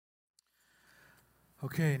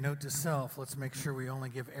Okay, note to self, let's make sure we only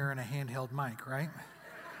give Aaron a handheld mic, right?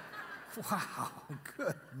 Wow,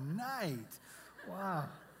 good night. Wow.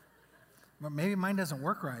 Well, maybe mine doesn't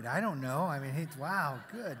work right. I don't know. Wow,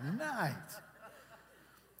 good night.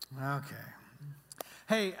 Okay.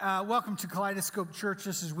 Hey, welcome to Kaleidoscope Church.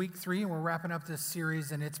 This is week 3, and we're wrapping up this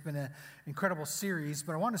series, and it's been an incredible series.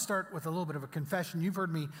 But I want to start with a little bit of a confession. You've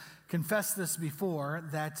heard me confess this before,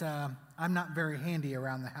 that I'm not very handy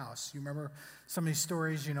around the house. You remember some of these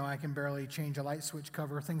stories, I can barely change a light switch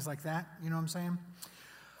cover, things like that. You know what I'm saying?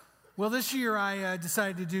 Well, this year I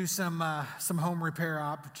decided to do some home repair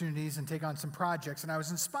opportunities and take on some projects, and I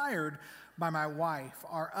was inspired by my wife.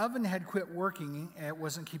 Our oven had quit working. It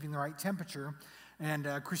wasn't keeping the right temperature. And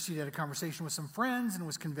Christy had a conversation with some friends and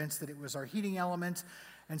was convinced that it was our heating element.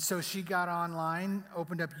 And so she got online,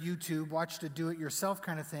 opened up YouTube, watched a do-it-yourself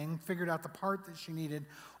kind of thing, figured out the part that she needed,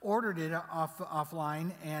 ordered it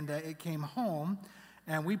offline, and it came home.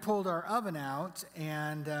 And we pulled our oven out,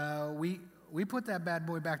 and we put that bad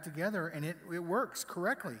boy back together, and it works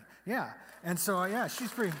correctly. Yeah. And so,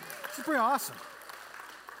 she's pretty awesome.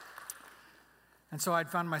 And so I'd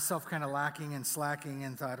found myself kind of lacking and slacking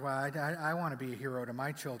and thought, well, I want to be a hero to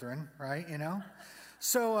my children, right,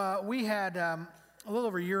 So we had, a little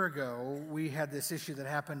over a year ago, we had this issue that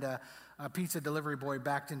happened. A pizza delivery boy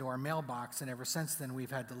backed into our mailbox, and ever since then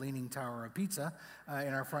we've had the Leaning Tower of Pizza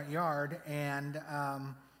in our front yard. And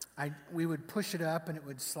we would push it up and it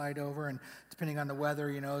would slide over, and depending on the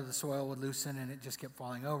weather, the soil would loosen and it just kept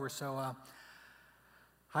falling over. So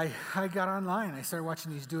I got online. I started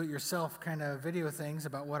watching these do-it-yourself kind of video things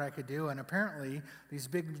about what I could do, and apparently these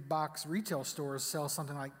big box retail stores sell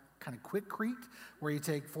something like kind of Quikrete, where you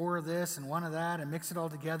take 4 of this and 1 of that and mix it all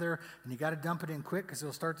together, and you got to dump it in quick because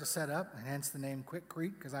it'll start to set up, and hence the name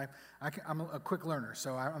Quikrete, because I'm a quick learner,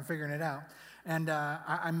 so I'm figuring it out. And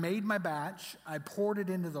I made my batch. I poured it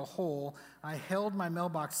into the hole. I held my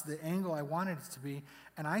mailbox to the angle I wanted it to be,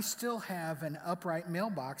 and I still have an upright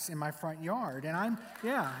mailbox in my front yard. And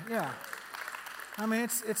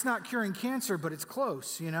it's not curing cancer, but it's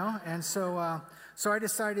close, And so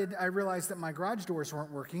I realized that my garage doors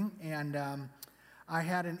weren't working, and I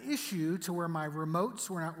had an issue to where my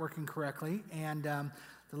remotes were not working correctly, and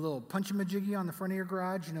the little punch-a-majiggy on the front of your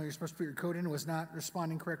garage, you're supposed to put your code in, was not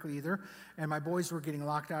responding correctly either. And my boys were getting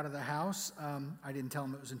locked out of the house. I didn't tell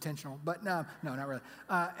them it was intentional, but no, not really.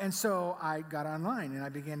 And so I got online and I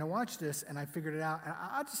began to watch this, and I figured it out. And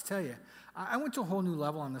I'll just tell you, I went to a whole new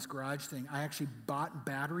level on this garage thing. I actually bought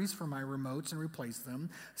batteries for my remotes and replaced them.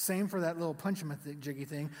 Same for that little punch-a-majiggy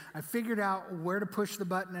thing. I figured out where to push the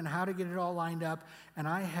button and how to get it all lined up. And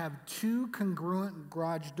I have 2 congruent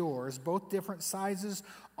garage doors, both different sizes,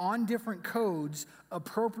 on different codes,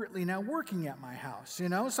 appropriately now working at my house,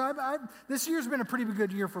 So this year's been a pretty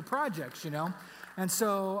good year for projects, And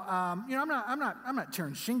so, I'm not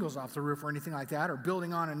tearing shingles off the roof or anything like that, or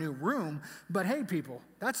building on a new room. But hey, people,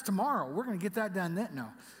 that's tomorrow. We're going to get that done then. No.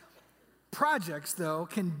 Projects, though,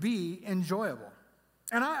 can be enjoyable.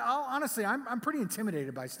 And I'll honestly, I'm pretty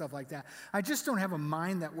intimidated by stuff like that. I just don't have a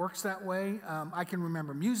mind that works that way. I can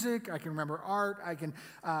remember music, I can remember art, I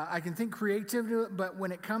can think creativity, but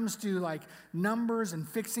when it comes to like numbers and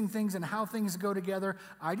fixing things and how things go together,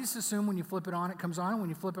 I just assume when you flip it on, it comes on, and when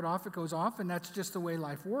you flip it off, it goes off, and that's just the way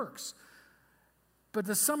life works. But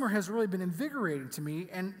the summer has really been invigorating to me,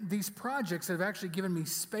 and these projects have actually given me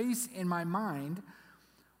space in my mind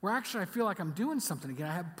where actually I feel like I'm doing something again.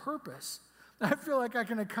 I have purpose. I feel like I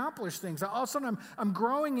can accomplish things. All of a sudden, I'm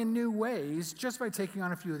growing in new ways just by taking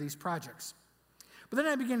on a few of these projects. But then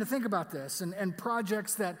I began to think about this and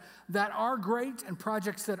projects that are great and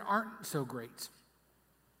projects that aren't so great.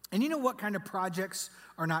 And you know what kind of projects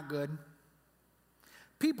are not good?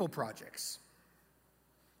 People projects.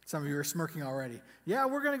 Some of you are smirking already. Yeah,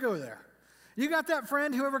 we're going to go there. You got that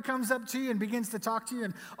friend, whoever comes up to you and begins to talk to you,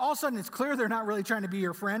 and all of a sudden it's clear they're not really trying to be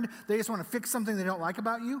your friend. They just want to fix something they don't like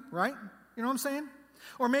about you, right? You know what I'm saying?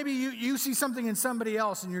 Or maybe you see something in somebody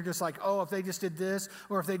else and you're just like, oh, if they just did this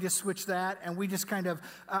or if they just switched that, and we just kind of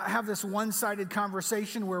have this one-sided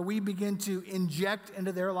conversation where we begin to inject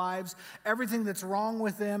into their lives everything that's wrong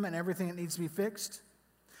with them and everything that needs to be fixed.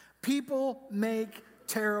 People make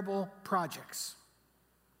terrible projects.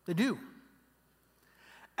 They do.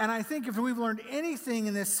 And I think if we've learned anything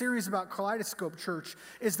in this series about Kaleidoscope Church,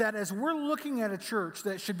 is that as we're looking at a church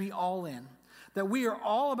that should be all in, that we are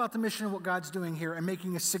all about the mission of what God's doing here and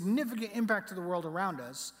making a significant impact to the world around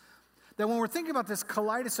us, that when we're thinking about this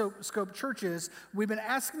Kaleidoscope Churches, we've been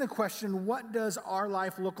asking the question, what does our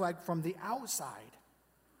life look like from the outside?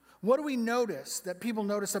 What do we notice that people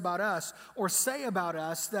notice about us or say about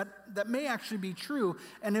us that may actually be true?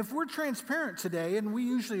 And if we're transparent today, and we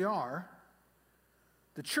usually are,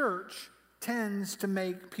 the church tends to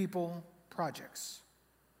make people projects.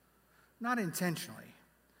 Not intentionally.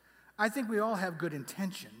 I think we all have good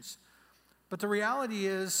intentions. But the reality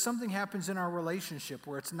is something happens in our relationship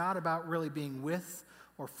where it's not about really being with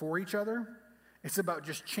or for each other. It's about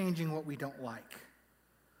just changing what we don't like.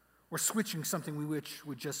 Or switching something we wish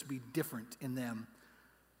would just be different in them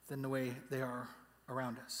than the way they are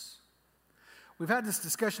around us. We've had this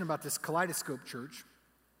discussion about this kaleidoscope church.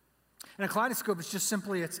 And a kaleidoscope is just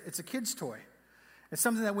simply, it's a kid's toy. It's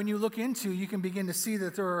something that when you look into, you can begin to see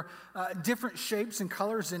that there are different shapes and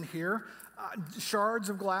colors in here, shards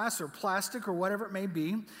of glass or plastic or whatever it may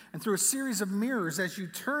be. And through a series of mirrors, as you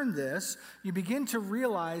turn this, you begin to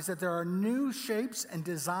realize that there are new shapes and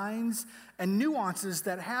designs and nuances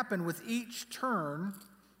that happen with each turn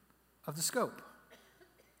of the scope.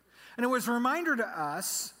 And it was a reminder to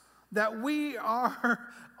us that we are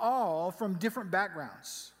all from different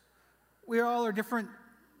backgrounds. We all are different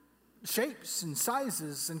shapes and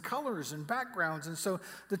sizes and colors and backgrounds. And so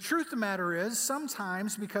the truth of the matter is,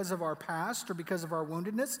 sometimes because of our past or because of our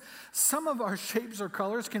woundedness, some of our shapes or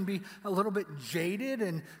colors can be a little bit jaded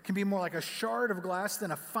and can be more like a shard of glass than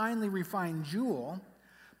a finely refined jewel.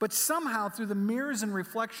 But somehow, through the mirrors and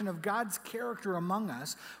reflection of God's character among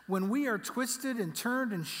us, when we are twisted and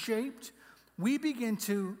turned and shaped, we begin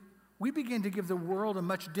to give the world a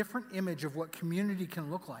much different image of what community can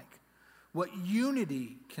look like, what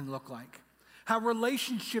unity can look like, how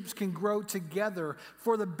relationships can grow together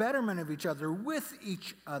for the betterment of each other, with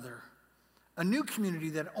each other. A new community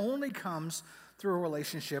that only comes through a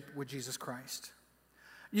relationship with Jesus Christ.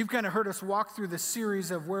 You've kind of heard us walk through the series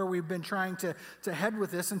of where we've been trying to head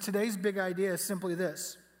with this, and today's big idea is simply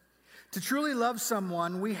this. To truly love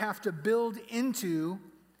someone, we have to build into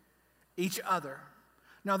each other.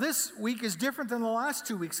 Now, this week is different than the last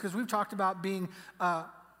 2 weeks because we've talked about being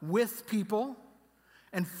with people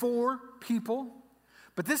and for people,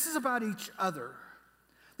 but this is about each other.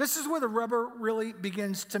 This is where the rubber really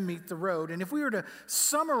begins to meet the road. And if we were to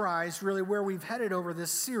summarize really where we've headed over this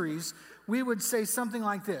series, we would say something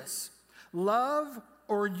like this. Love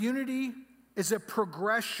or unity is a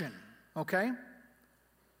progression, okay?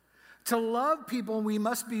 To love people, we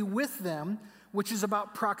must be with them, which is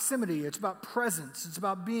about proximity. It's about presence. It's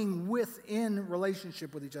about being within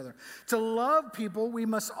relationship with each other. To love people, we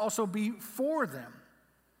must also be for them.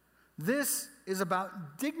 This is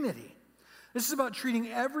about dignity. This is about treating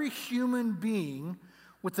every human being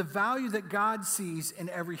with the value that God sees in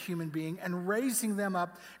every human being and raising them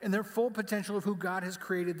up in their full potential of who God has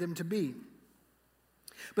created them to be.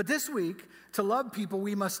 But this week, to love people,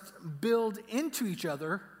 we must build into each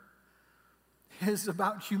other is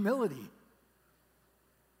about humility.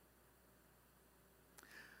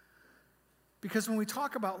 Because when we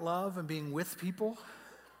talk about love and being with people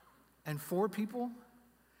and for people,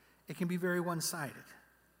 it can be very one-sided.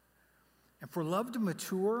 And for love to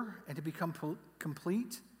mature and to become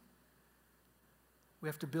complete, we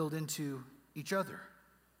have to build into each other,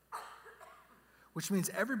 which means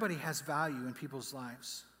everybody has value in people's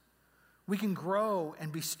lives. We can grow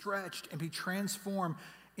and be stretched and be transformed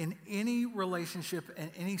in any relationship and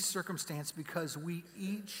any circumstance because we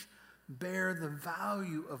each bear the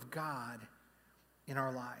value of God in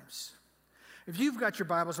our lives. If you've got your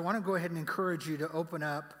Bibles, I want to go ahead and encourage you to open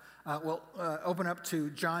up to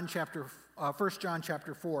 1 John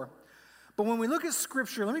chapter 4. But when we look at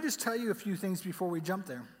Scripture, let me just tell you a few things before we jump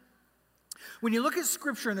there. When you look at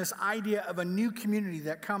Scripture and this idea of a new community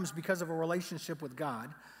that comes because of a relationship with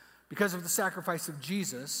God, because of the sacrifice of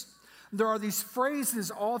Jesus, there are these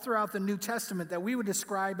phrases all throughout the New Testament that we would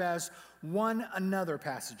describe as one another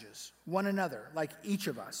passages. One another, like each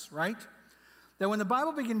of us, right? That when the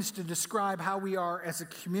Bible begins to describe how we are as a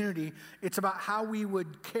community, it's about how we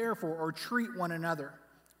would care for or treat one another.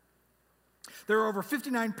 There are over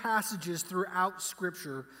 59 passages throughout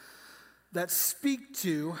Scripture that speak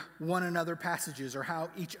to one another passages or how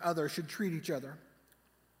each other should treat each other.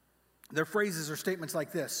 Their phrases or statements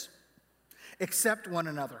like this: accept one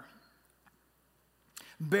another,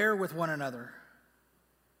 bear with one another,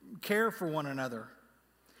 care for one another,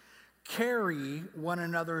 carry one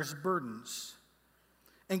another's burdens,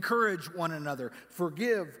 encourage one another,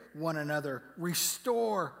 forgive one another,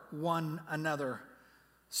 restore one another,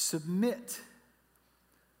 submit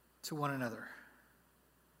to one another.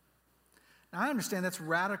 Now, I understand that's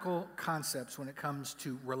radical concepts when it comes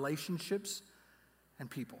to relationships and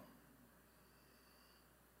people.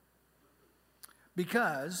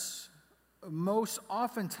 Because most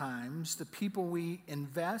oftentimes the people we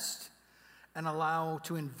invest and allow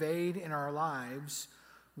to invade in our lives,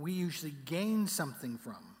 we usually gain something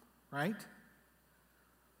from, right?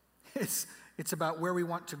 It's about where we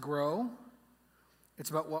want to grow. It's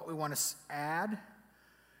about what we want to add.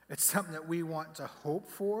 It's something that we want to hope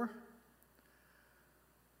for.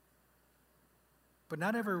 But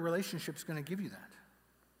not every relationship is going to give you that.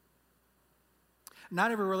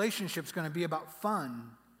 Not every relationship is going to be about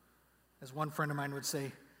fun, as one friend of mine would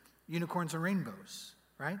say, unicorns and rainbows,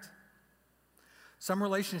 right? Some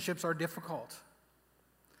relationships are difficult.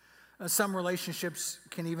 Some relationships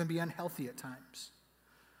can even be unhealthy at times.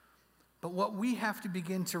 But what we have to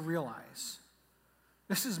begin to realize,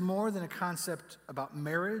 this is more than a concept about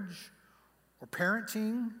marriage or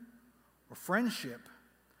parenting or friendship.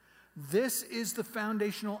 This is the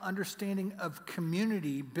foundational understanding of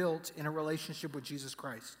community built in a relationship with Jesus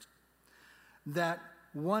Christ. That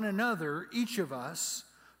one another, each of us,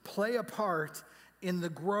 play a part in the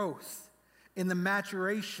growth, in the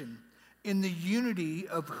maturation, in the unity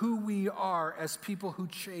of who we are as people who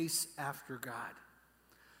chase after God.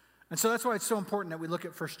 And so that's why it's so important that we look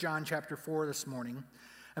at 1 John chapter 4 this morning.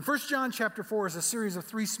 And 1 John chapter 4 is a series of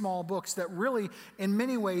 3 small books that really, in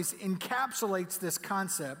many ways, encapsulates this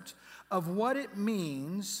concept of what it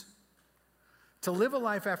means to live a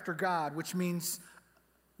life after God, which means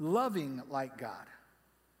loving like God.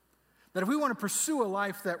 That if we want to pursue a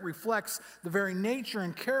life that reflects the very nature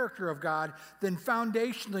and character of God, then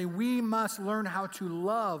foundationally we must learn how to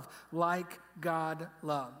love like God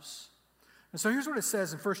loves. And so here's what it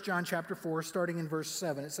says in 1 John chapter 4, starting in verse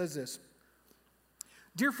 7. It says this: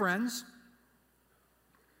 "Dear friends,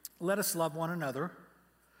 let us love one another,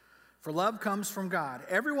 for love comes from God.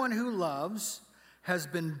 Everyone who loves has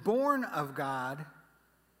been born of God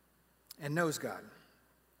and knows God.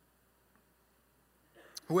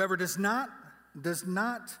 Whoever does not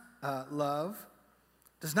love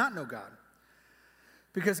does not know God,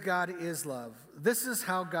 because God is love. This is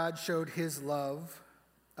how God showed his love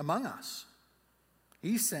among us.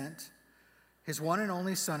 He sent his one and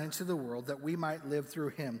only Son into the world that we might live through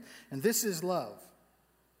him. And this is love.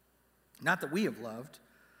 Not that we have loved,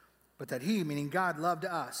 but that he, meaning God, loved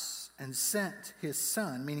us and sent his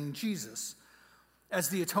Son, meaning Jesus, as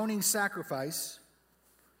the atoning sacrifice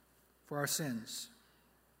for our sins.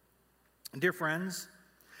 And dear friends,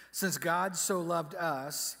 since God so loved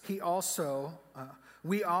us, we also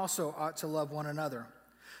ought to love one another.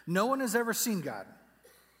 No one has ever seen God.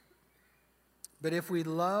 But if we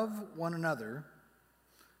love one another,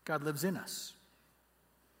 God lives in us.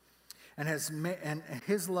 And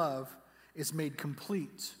his love is made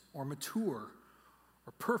complete or mature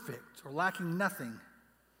or perfect or lacking nothing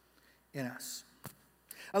in us."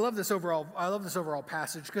 I love this overall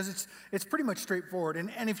passage because it's pretty much straightforward.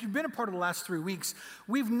 And if you've been a part of the last 3 weeks,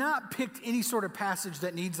 we've not picked any sort of passage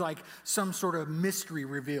that needs like some sort of mystery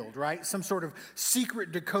revealed, right? Some sort of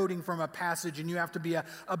secret decoding from a passage, and you have to be a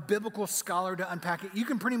biblical scholar to unpack it. You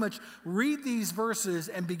can pretty much read these verses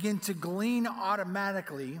and begin to glean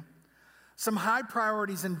automatically some high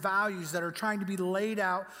priorities and values that are trying to be laid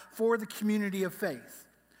out for the community of faith.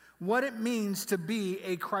 What it means to be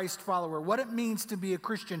a Christ follower, what it means to be a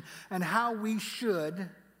Christian, and how we should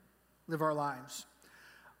live our lives.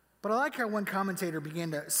 But I like how one commentator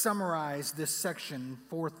began to summarize this section,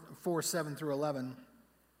 4:7 through 11.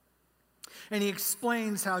 And he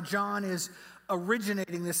explains how John is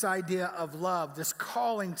originating this idea of love, this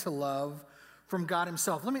calling to love from God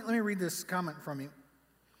himself. Let me read this comment from you.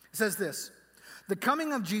 It says this: "The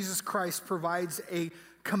coming of Jesus Christ provides a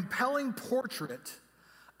compelling portrait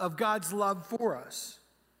of God's love for us.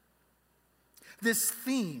 This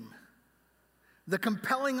theme, the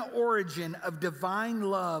compelling origin of divine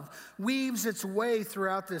love, weaves its way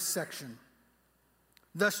throughout this section.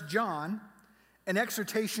 Thus, John, an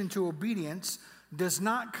exhortation to obedience, does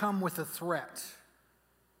not come with a threat.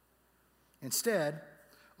 Instead,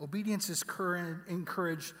 obedience is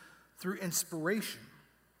encouraged through inspiration.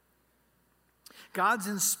 God's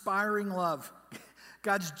inspiring love,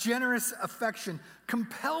 God's generous affection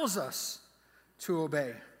compels us to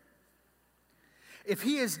obey. If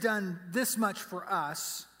he has done this much for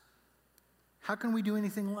us, how can we do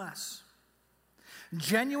anything less?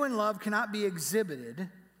 Genuine love cannot be exhibited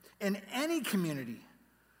in any community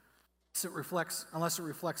unless it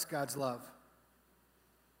reflects God's love,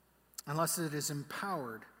 unless it is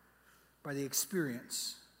empowered by the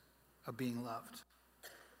experience of being loved."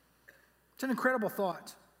 It's an incredible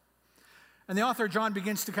thought. And the author, John,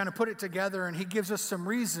 begins to kind of put it together, and he gives us some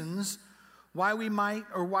reasons why we might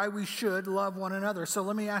or why we should love one another. So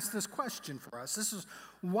let me ask this question for us. This is,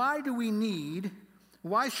 why do we need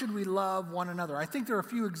Why should we love one another? I think there are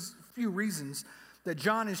a few reasons that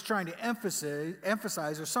John is trying to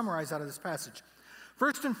emphasize or summarize out of this passage.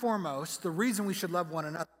 First and foremost, the reason we should love one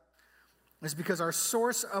another is because our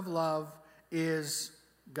source of love is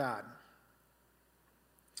God.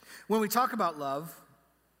 When we talk about love,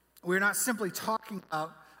 we're not simply talking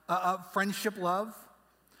about a friendship love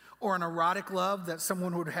or an erotic love that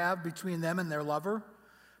someone would have between them and their lover.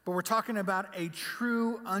 But we're talking about a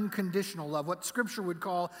true unconditional love, what Scripture would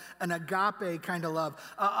call an agape kind of love,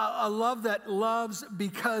 a love that loves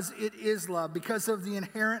because it is love, because of the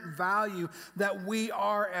inherent value that we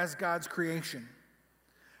are as God's creation.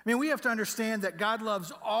 I mean, we have to understand that God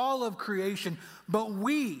loves all of creation, but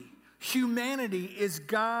we, humanity, is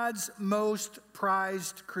God's most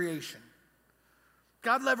prized creation.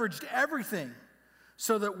 God leveraged everything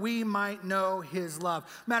so that we might know his love.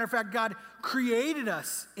 Matter of fact, God created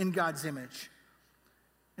us in God's image.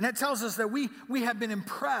 And that tells us that we have been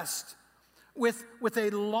impressed with a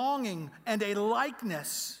longing and a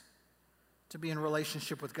likeness to be in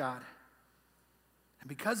relationship with God. And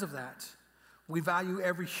because of that, we value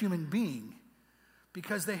every human being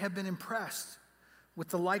because they have been impressed with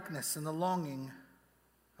the likeness and the longing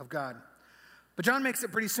of God. But John makes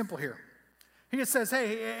it pretty simple here. He just says,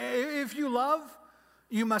 hey, if you love,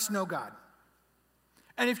 you must know God.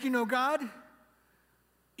 And if you know God,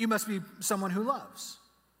 you must be someone who loves.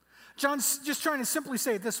 John's just trying to simply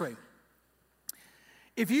say it this way.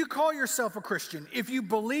 If you call yourself a Christian, if you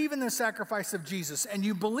believe in the sacrifice of Jesus, and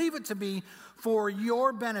you believe it to be for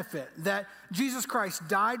your benefit, that Jesus Christ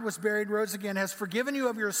died, was buried, rose again, has forgiven you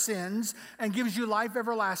of your sins, and gives you life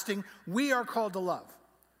everlasting, we are called to love.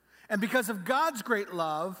 And because of God's great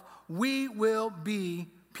love, we will be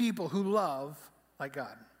people who love like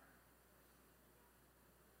God.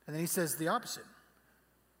 And then he says the opposite.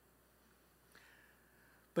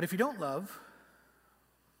 But if you don't love,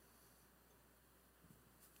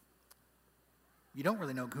 you don't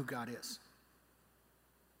really know who God is.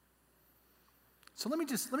 So let me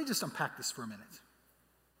just unpack this for a minute.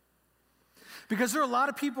 Because there are a lot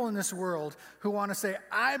of people in this world who want to say,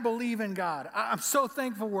 I believe in God. I'm so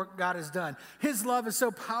thankful for what God has done. His love is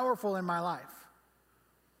so powerful in my life.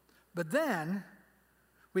 But then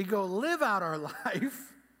we go live out our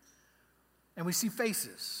life and we see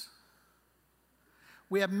faces.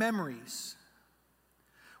 We have memories.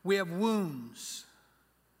 We have wounds.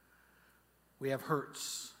 We have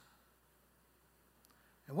hurts.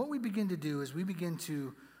 And what we begin to do is we begin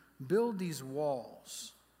to build these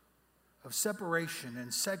walls of separation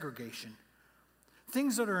and segregation,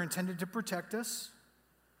 things that are intended to protect us,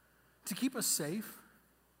 to keep us safe.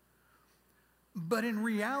 But in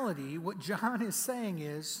reality, what John is saying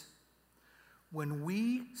is, when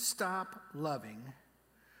we stop loving,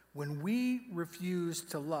 when we refuse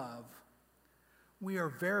to love, we are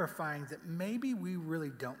verifying that maybe we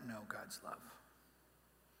really don't know God's love.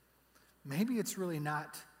 Maybe it's really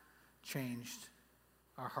not changed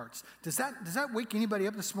our hearts. Does that wake anybody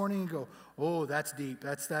up this morning and go, oh, that's deep.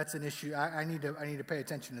 That's an issue. I need to pay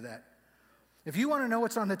attention to that. If you want to know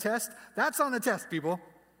what's on the test, that's on the test, people.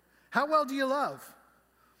 How well do you love?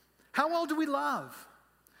 How well do we love?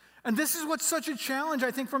 And this is what's such a challenge,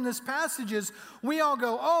 I think, from this passage is we all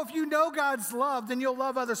go, oh, if you know God's love, then you'll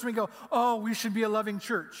love others. And we go, oh, we should be a loving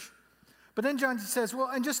church. But then John says, well,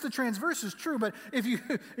 and just the transverse is true, but if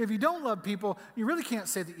you don't love people, you really can't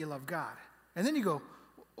say that you love God. And then you go,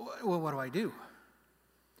 well, what do I do?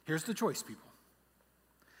 Here's the choice, people.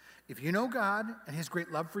 If you know God and his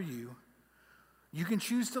great love for you, you can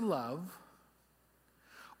choose to love,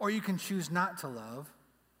 or you can choose not to love,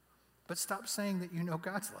 but stop saying that you know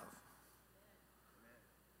God's love.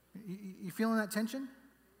 You feeling that tension?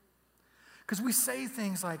 Because we say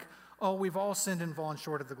things like, oh, we've all sinned and fallen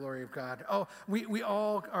short of the glory of God. Oh, we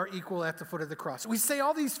all are equal at the foot of the cross. We say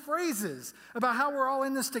all these phrases about how we're all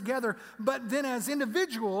in this together, but then as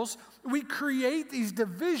individuals, we create these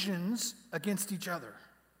divisions against each other.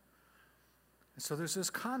 And so there's this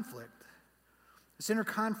conflict, this inner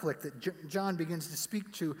conflict that John begins to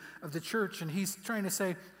speak to of the church, and he's trying to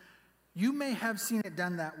say, you may have seen it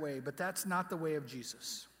done that way, but that's not the way of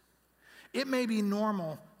Jesus. It may be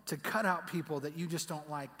normal to cut out people that you just don't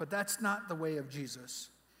like, but that's not the way of Jesus.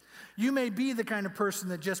 You may be the kind of person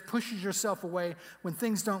that just pushes yourself away when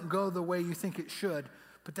things don't go the way you think it should,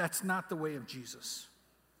 but that's not the way of Jesus.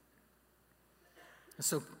 And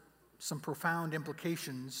so some profound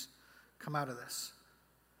implications come out of this.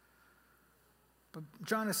 But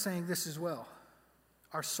John is saying this as well.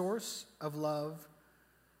 Our source of love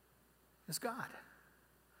is God.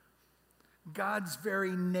 God's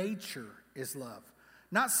very nature is love.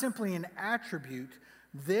 Not simply an attribute.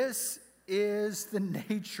 This is the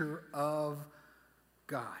nature of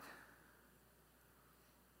God.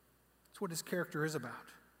 It's what his character is about,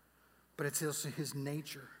 but it's also his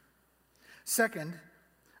nature. Second,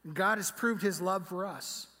 God has proved his love for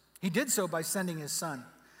us. He did so by sending his son.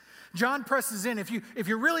 John presses in. If you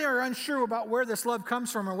really are unsure about where this love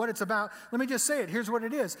comes from or what it's about, let me just say it. Here's what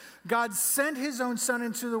it is. God sent his own son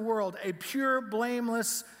into the world, a pure,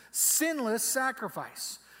 blameless, sinless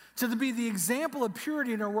sacrifice, to be the example of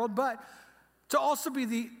purity in our world, but to also be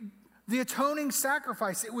the atoning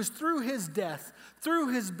sacrifice. It was through his death, through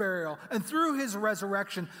his burial, and through his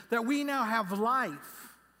resurrection that we now have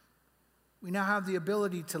life. We now have the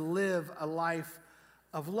ability to live a life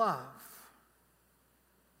of love.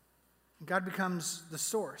 God becomes the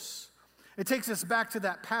source. It takes us back to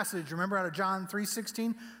that passage, remember out of John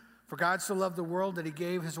 3:16? For God so loved the world that he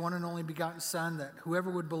gave his one and only begotten Son, that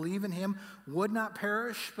whoever would believe in him would not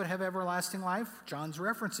perish but have everlasting life. John's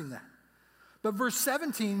referencing that. But verse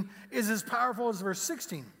 17 is as powerful as verse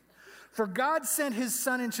 16. For God sent his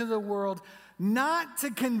Son into the world not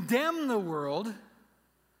to condemn the world,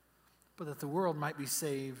 but that the world might be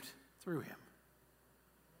saved through him.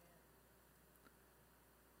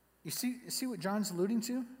 You see what John's alluding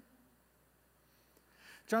to?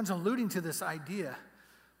 John's alluding to this idea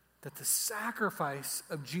that the sacrifice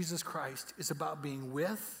of Jesus Christ is about being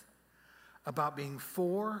with, about being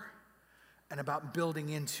for, and about building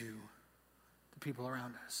into the people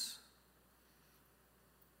around us.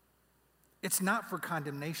 It's not for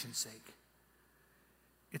condemnation's sake.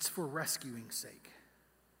 It's for rescuing's sake.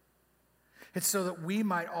 It's so that we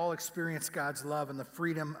might all experience God's love and the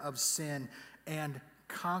freedom of sin and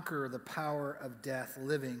conquer the power of death,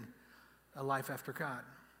 living a life after God.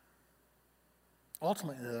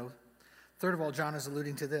 Ultimately, though, third of all, John is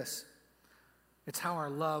alluding to this. It's how our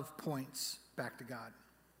love points back to God.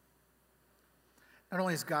 Not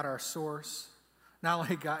only is God our source, not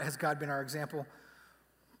only has God been our example,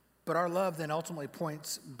 but our love then ultimately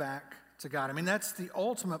points back to God. I mean, that's the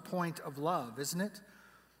ultimate point of love, isn't it?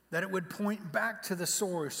 That it would point back to the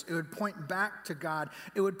source. It would point back to God.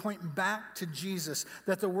 It would point back to Jesus.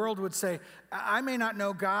 That the world would say, I may not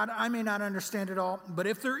know God. I may not understand it all. But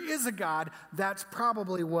if there is a God, that's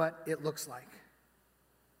probably what it looks like.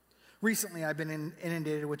 Recently, I've been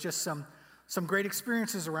inundated with just some great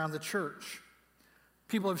experiences around the church.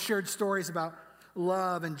 People have shared stories about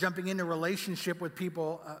love and jumping into relationship with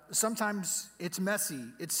people. Sometimes it's messy.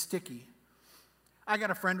 It's sticky. I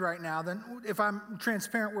got a friend right now, then if I'm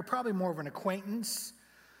transparent, we're probably more of an acquaintance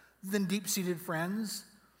than deep-seated friends.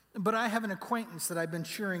 But I have an acquaintance that I've been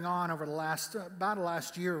cheering on over about the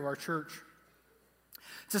last year of our church.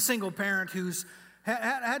 It's a single parent who's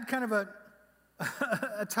had kind of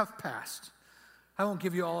a tough past. I won't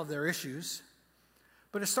give you all of their issues,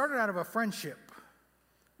 but it started out of a friendship.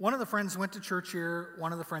 One of the friends went to church here,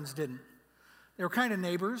 one of the friends didn't. They were kind of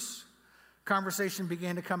neighbors. Conversation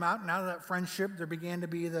began to come out, and out of that friendship, there began to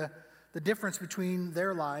be the difference between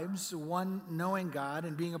their lives, one knowing God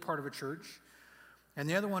and being a part of a church, and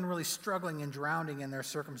the other one really struggling and drowning in their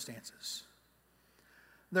circumstances.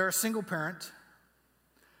 They're a single parent,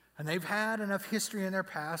 and they've had enough history in their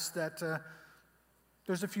past that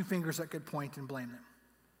there's a few fingers that could point and blame them.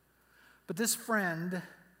 But this friend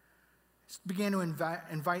began to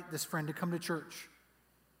invite this friend to come to church.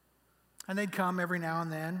 And they'd come every now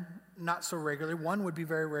and then, not so regularly. One would be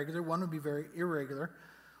very regular, one would be very irregular.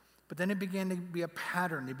 But then it began to be a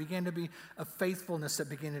pattern. It began to be a faithfulness that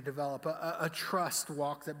began to develop, a trust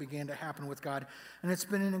walk that began to happen with God. And it's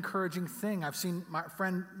been an encouraging thing. I've seen my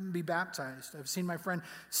friend be baptized. I've seen my friend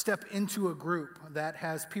step into a group that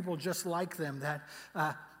has people just like them that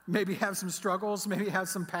maybe have some struggles, maybe have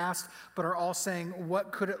some past, but are all saying,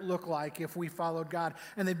 what could it look like if we followed God?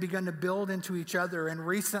 And they've begun to build into each other. And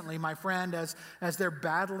recently, my friend, as they're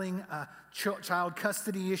battling child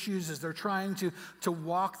custody issues, as they're trying to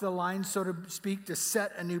walk the line, so to speak, to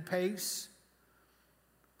set a new pace,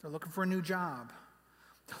 they're looking for a new job.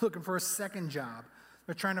 They're looking for a second job.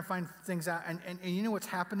 They're trying to find things out. And you know what's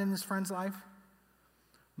happened in this friend's life?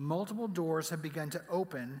 Multiple doors have begun to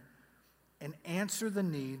open and answer the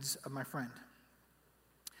needs of my friend.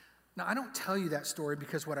 Now, I don't tell you that story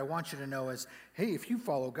because what I want you to know is, hey, if you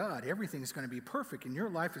follow God, everything's going to be perfect and your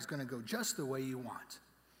life is going to go just the way you want.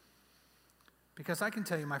 Because I can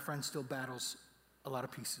tell you my friend still battles a lot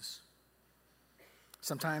of pieces.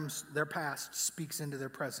 Sometimes their past speaks into their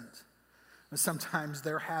present. And sometimes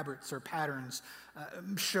their habits or patterns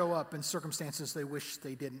show up in circumstances they wish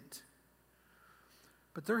they didn't.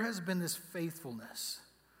 But there has been this faithfulness,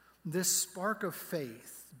 this spark of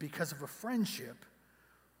faith because of a friendship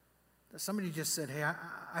that somebody just said, hey,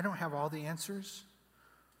 I don't have all the answers,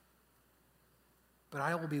 but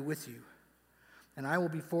I will be with you, and I will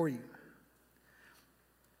be for you.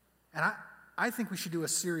 And I think we should do a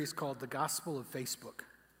series called The Gospel of Facebook.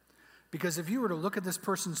 Because if you were to look at this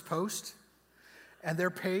person's post and their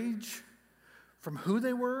page from who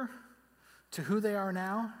they were to who they are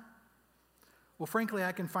now, well, frankly,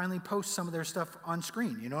 I can finally post some of their stuff on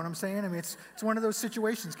screen. You know what I'm saying? I mean, it's one of those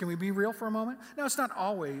situations. Can we be real for a moment? No, it's not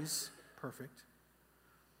always perfect.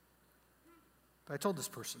 But I told this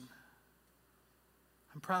person,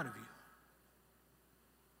 I'm proud of you.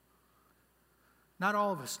 Not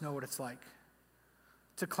all of us know what it's like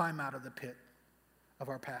to climb out of the pit of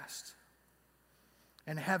our past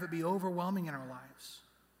and have it be overwhelming in our lives.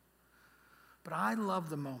 But I love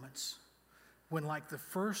the moments when, like the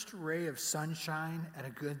first ray of sunshine at a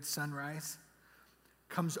good sunrise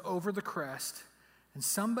comes over the crest and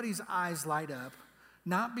somebody's eyes light up,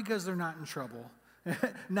 not because they're not in trouble,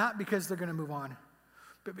 not because they're going to move on,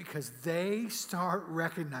 but because they start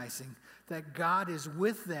recognizing that God is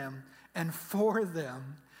with them and for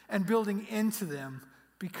them and building into them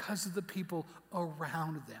because of the people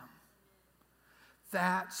around them.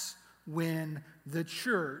 That's when the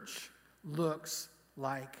church looks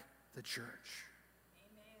like the church.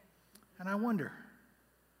 Amen. And I wonder,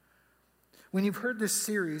 when you've heard this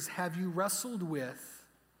series, have you wrestled with,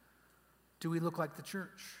 do we look like the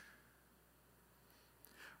church?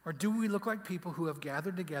 Or do we look like people who have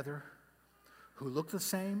gathered together, who look the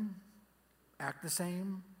same, act the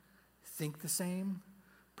same, think the same,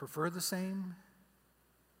 prefer the same?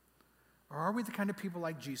 Or are we the kind of people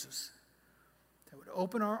like Jesus that would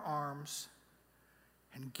open our arms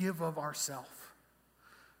and give of ourselves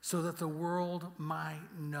so that the world might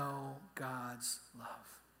know God's love?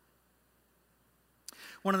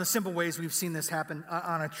 One of the simple ways we've seen this happen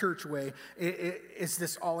on a church way is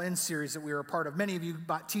this All-In series that we were a part of. Many of you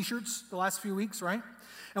bought t-shirts the last few weeks, right?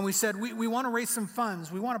 And we said, we want to raise some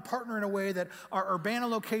funds. We want to partner in a way that our Urbana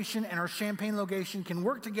location and our Champaign location can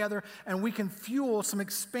work together and we can fuel some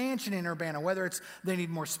expansion in Urbana, whether it's they need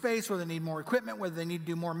more space, whether they need more equipment, whether they need to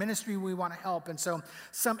do more ministry, we want to help. And so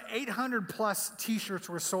some 800 plus t-shirts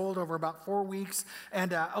were sold over about 4 weeks,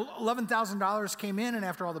 and $11,000 came in, and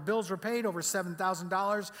after all the bills were paid, over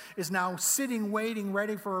 $7,000 is now sitting, waiting,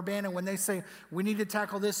 ready for Urbana. When they say, we need to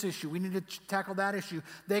tackle this issue, we need to tackle that issue,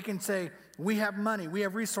 they can say, we have money, we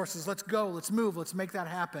have resources, let's go, let's move, let's make that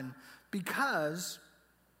happen, because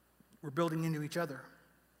we're building into each other.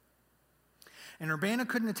 And Urbana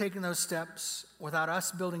couldn't have taken those steps without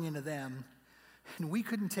us building into them, and we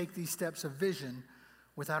couldn't take these steps of vision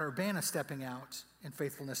without Urbana stepping out in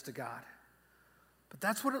faithfulness to God. But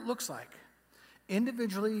that's what it looks like,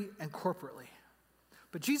 individually and corporately.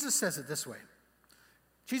 But Jesus says it this way.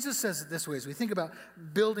 Jesus says it this way. As we think about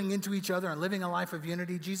building into each other and living a life of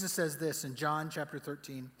unity, Jesus says this in John chapter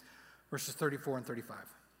 13, verses 34 and 35.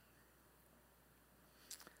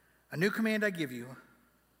 A new command I give you,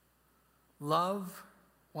 love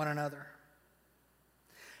one another.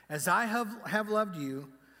 As I have loved you,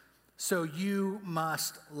 so you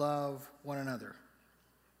must love one another.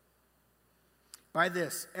 By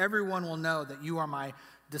this, everyone will know that you are my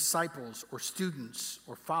disciples or students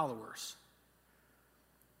or followers,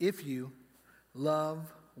 if you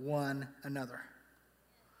love one another.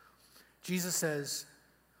 Jesus says,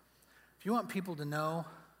 if you want people to know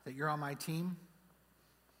that you're on my team,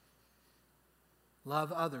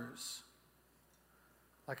 love others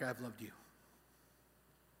like I've loved you.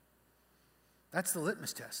 That's the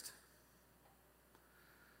litmus test.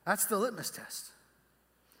 That's the litmus test.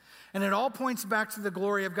 And it all points back to the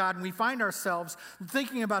glory of God. And we find ourselves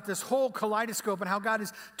thinking about this whole kaleidoscope and how God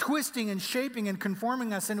is twisting and shaping and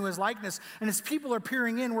conforming us into his likeness. And as people are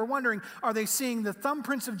peering in, we're wondering, are they seeing the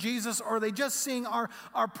thumbprints of Jesus, or are they just seeing our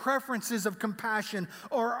preferences of compassion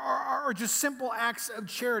or just simple acts of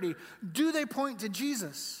charity? Do they point to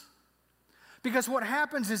Jesus? Because what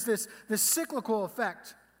happens is this cyclical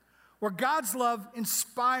effect where God's love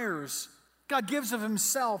inspires, God gives of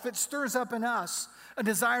himself. It stirs up in us a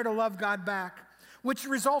desire to love God back, which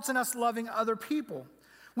results in us loving other people,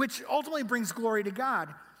 which ultimately brings glory to God,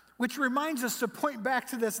 which reminds us to point back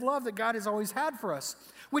to this love that God has always had for us,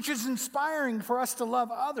 which is inspiring for us to love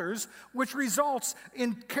others, which results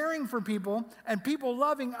in caring for people and people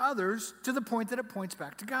loving others to the point that it points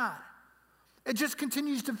back to God. It just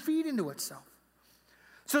continues to feed into itself.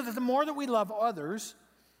 So that the more that we love others,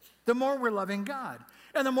 the more we're loving God.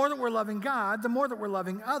 And the more that we're loving God, the more that we're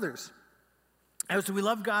loving others. As we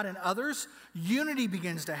love God and others, unity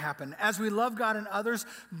begins to happen. As we love God and others,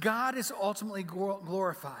 God is ultimately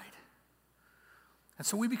glorified. And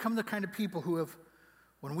so we become the kind of people who have,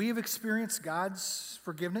 when we have experienced God's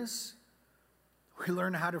forgiveness, we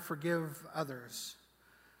learn how to forgive others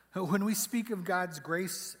When we speak of God's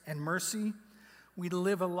grace and mercy, we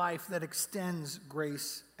live a life that extends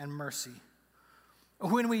grace and mercy.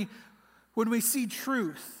 When we see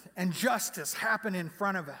truth and justice happen in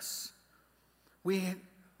front of us, we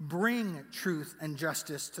bring truth and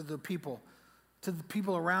justice to the people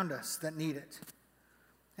around us that need it.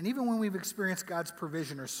 And even when we've experienced God's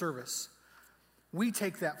provision or service, we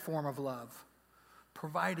take that form of love,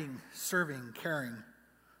 providing, serving, caring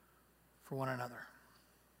for one another.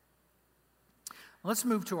 Let's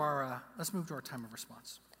move to our time of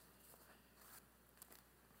response.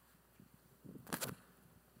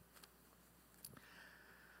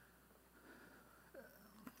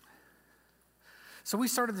 So we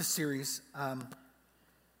started this series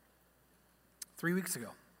 3 weeks ago,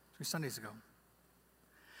 3 Sundays ago.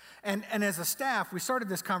 And as a staff, we started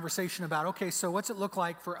this conversation about, okay, so what's it look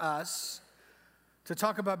like for us to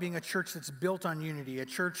talk about being a church that's built on unity, a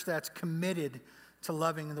church that's committed to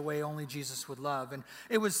loving in the way only Jesus would love. And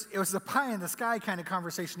it was the pie in the sky kind of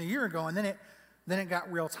conversation a year ago, and then it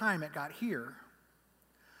got real time, it got here.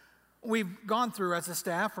 We've gone through, as a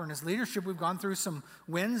staff or as leadership, we've gone through some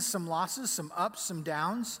wins, some losses, some ups, some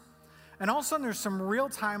downs. And all of a sudden there's some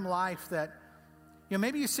real-time life that,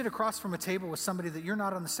 maybe you sit across from a table with somebody that you're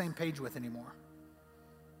not on the same page with anymore.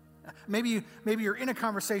 Maybe you're in a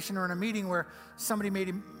conversation or in a meeting where somebody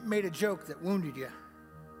made a joke that wounded you.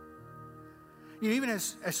 Even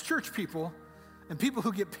as church people and people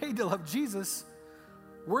who get paid to love Jesus,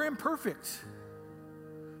 we're imperfect.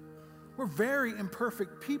 We're very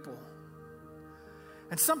imperfect people.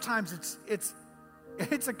 And sometimes it's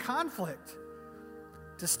a conflict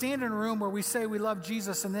to stand in a room where we say we love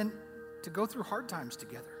Jesus and then to go through hard times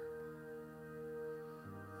together.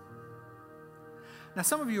 Now,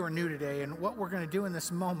 some of you are new today, and what we're going to do in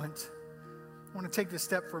this moment, I want to take this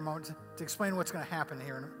step for a moment to explain what's going to happen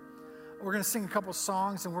here. We're going to sing a couple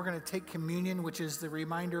songs, and we're going to take communion, which is the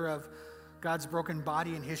reminder of God's broken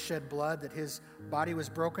body and his shed blood, that his body was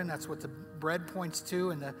broken. That's what the bread points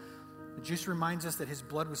to, and the juice reminds us that his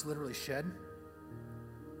blood was literally shed.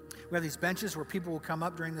 We have these benches where people will come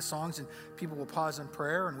up during the songs, and people will pause in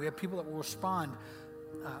prayer, and we have people that will respond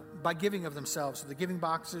by giving of themselves. So the giving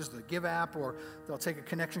boxes, the Give app, or they'll take a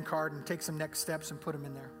connection card and take some next steps and put them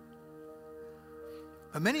in there.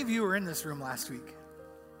 But many of you were in this room last week.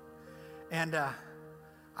 And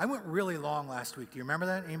I went really long last week. Do you remember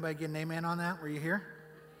that? Anybody get an amen on that? Were you here?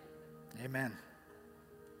 Amen.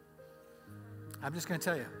 I'm just going to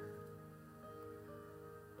tell you.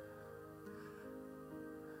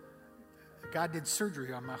 God did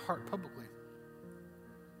surgery on my heart publicly.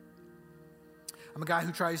 I'm a guy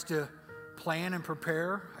who tries to plan and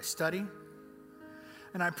prepare. I study.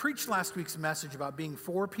 And I preached last week's message about being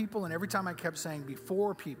for people, and every time I kept saying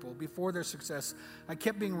before people, before their success, I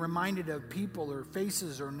kept being reminded of people or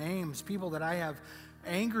faces or names, people that I have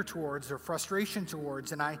anger towards or frustration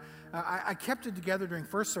towards. And I kept it together during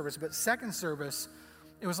first service, but second service,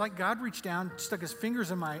 it was like God reached down, stuck his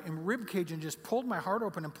fingers in my rib cage and just pulled my heart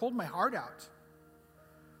open and pulled my heart out.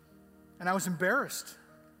 And I was embarrassed.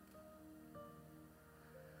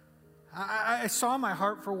 I saw my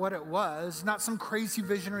heart for what it was, not some crazy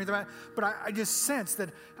vision or anything, but I just sensed that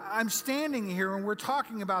I'm standing here and we're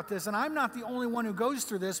talking about this, and I'm not the only one who goes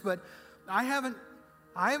through this, but I haven't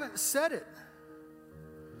said it.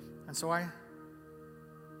 And so I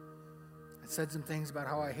said some things about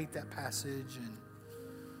how I hate that passage, and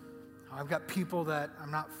how I've got people that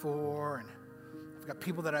I'm not for, and I've got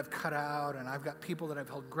people that I've cut out, and I've got people that I've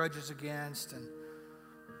held grudges against, and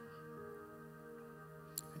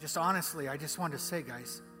just honestly, I just wanted to say,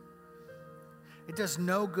 guys, it does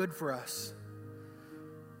no good for us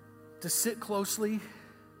to sit closely,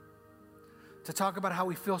 to talk about how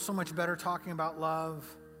we feel so much better talking about love,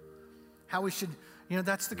 how we should,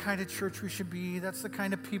 that's the kind of church we should be, that's the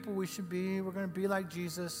kind of people we should be, we're going to be like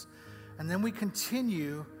Jesus. And then we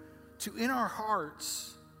continue to, in our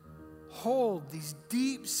hearts, hold these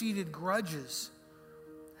deep-seated grudges,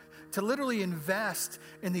 to literally invest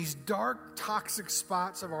in these dark, toxic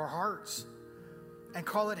spots of our hearts and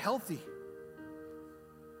call it healthy.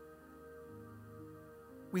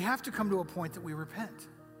 We have to come to a point that we repent.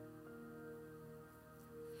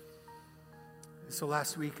 And so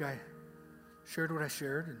last week I shared what I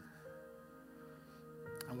shared,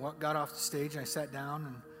 and I got off the stage and I sat down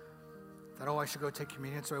and thought, I should go take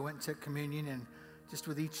communion. So I went and took communion, and just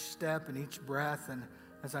with each step and each breath, and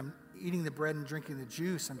as I'm eating the bread and drinking the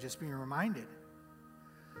juice, I'm just being reminded,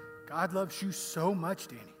 God loves you so much,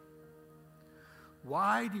 Danny.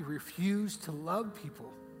 Why do you refuse to love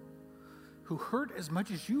people who hurt as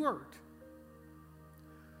much as you hurt?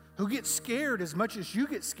 Who get scared as much as you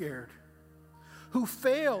get scared? who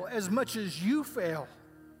fail as much as you fail.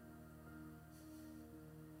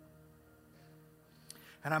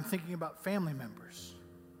 And I'm thinking about family members.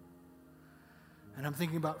 And I'm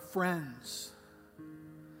thinking about friends.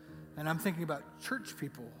 And I'm thinking about church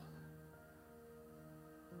people.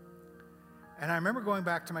 And I remember going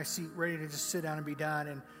back to my seat, ready to just sit down and be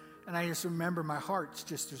done. And I just remember my heart's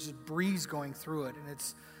just, there's a breeze going through it. And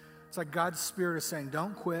it's like God's Spirit is saying,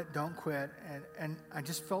 don't quit, don't quit. And I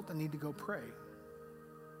just felt the need to go pray.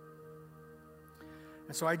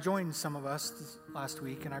 And so I joined some of us last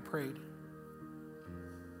week, and I prayed.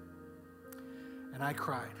 And I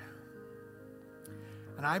cried.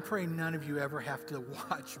 And I pray none of you ever have to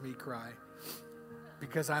watch me cry,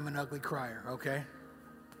 because I'm an ugly crier, okay?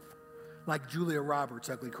 Like Julia Roberts,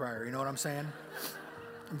 ugly crier, you know what I'm saying?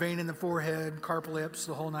 Vein in the forehead, carpal lips,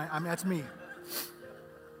 the whole night. I mean, that's me.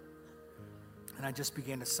 And I just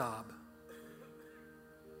began to sob.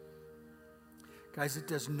 Guys, it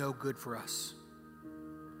does no good for us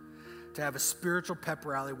to have a spiritual pep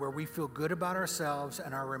rally where we feel good about ourselves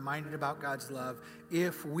and are reminded about God's love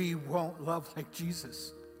if we won't love like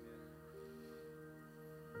Jesus.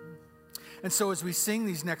 And so as we sing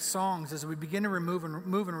these next songs, as we begin to move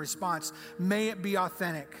in response, may it be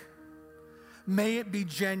authentic. May it be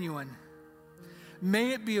genuine.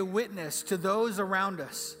 May it be a witness to those around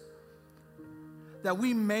us that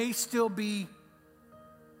we may still be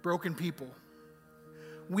broken people.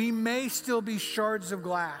 We may still be shards of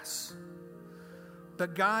glass,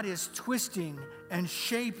 but God is twisting and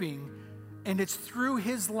shaping, and it's through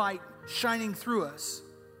His light shining through us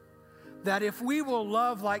that if we will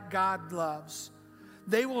love like God loves,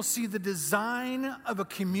 they will see the design of a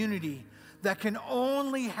community that can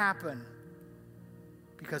only happen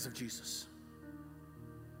because of Jesus.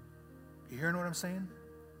 You hearing what I'm saying?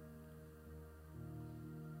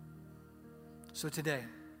 So today,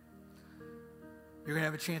 you're going to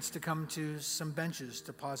have a chance to come to some benches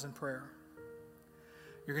to pause in prayer.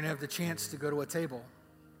 You're going to have the chance to go to a table,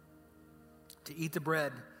 to eat the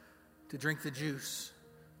bread, to drink the juice,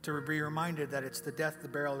 to be reminded that it's the death, the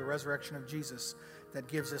burial, the resurrection of Jesus that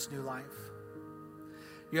gives us new life.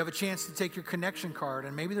 You have a chance to take your connection card,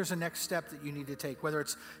 and maybe there's a next step that you need to take, whether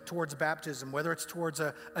it's towards baptism, whether it's towards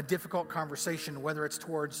a difficult conversation, whether it's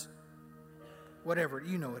towards whatever.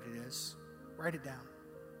 You know what it is. Write it down.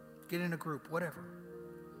 Get in a group, whatever.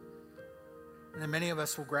 And then many of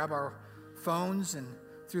us will grab our phones, and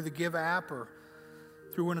through the Give app or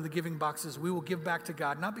through one of the giving boxes, we will give back to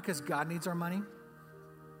God, not because God needs our money,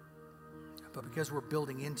 but because we're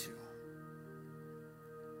building into.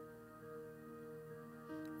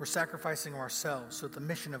 We're sacrificing ourselves so that the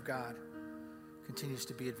mission of God continues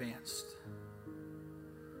to be advanced.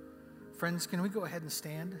 Friends, can we go ahead and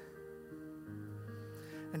stand?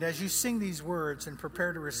 And as you sing these words and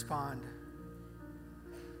prepare to respond,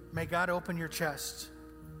 may God open your chest.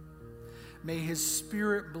 May His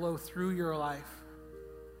Spirit blow through your life.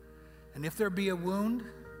 And if there be a wound,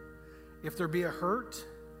 if there be a hurt,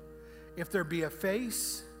 if there be a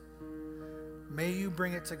face, may you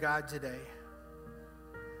bring it to God today.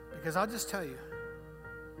 Because I'll just tell you,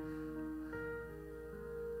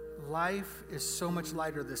 life is so much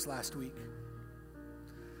lighter this last week.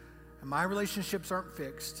 And my relationships aren't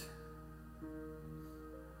fixed,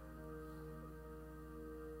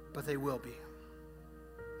 but they will be.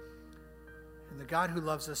 And the God who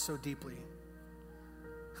loves us so deeply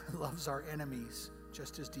loves our enemies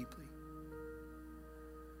just as deeply.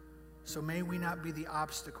 So may we not be the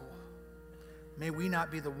obstacle. May we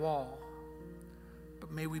not be the wall,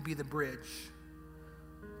 but may we be the bridge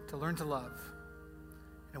to learn to love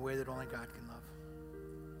in a way that only God can love.